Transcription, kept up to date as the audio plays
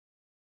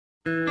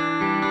When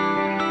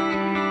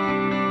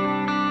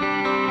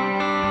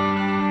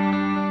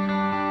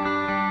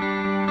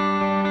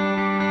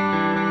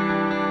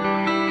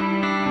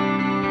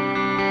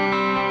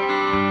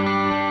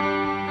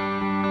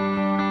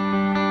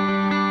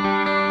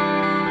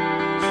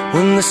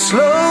the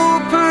slow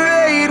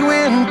parade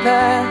went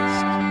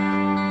past,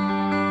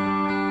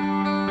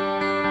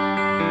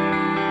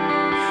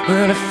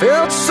 when it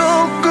felt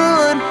so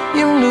good,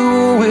 you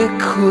knew it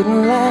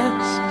couldn't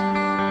last.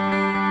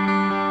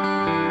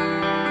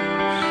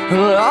 And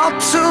all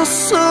too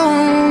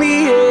soon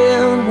the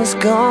end was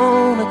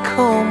gonna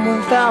come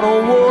without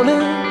a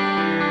warning,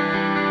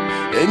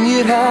 and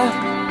you'd have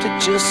to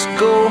just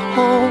go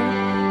home.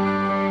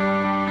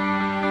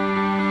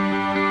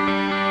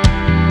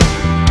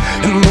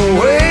 And the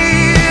way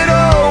it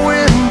all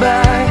went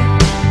by,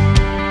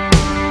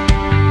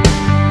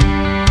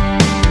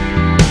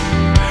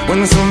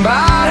 when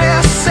somebody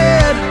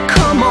said,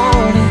 "Come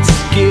on, it's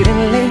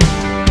getting late,"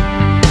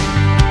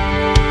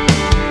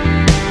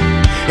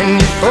 and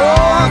you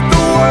thought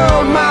the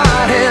world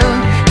might end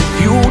if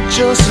you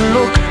just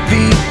look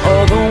the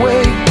other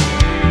way.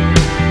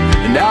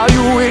 And now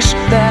you wish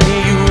that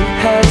you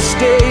had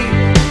stayed.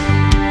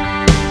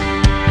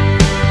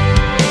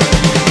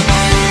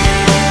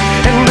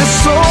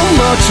 So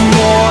much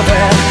more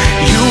that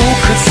you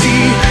could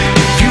see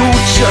if you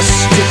just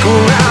stick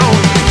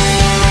around.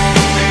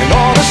 And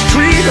all the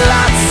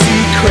streetlight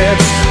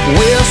secrets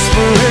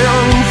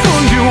whispering for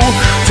you.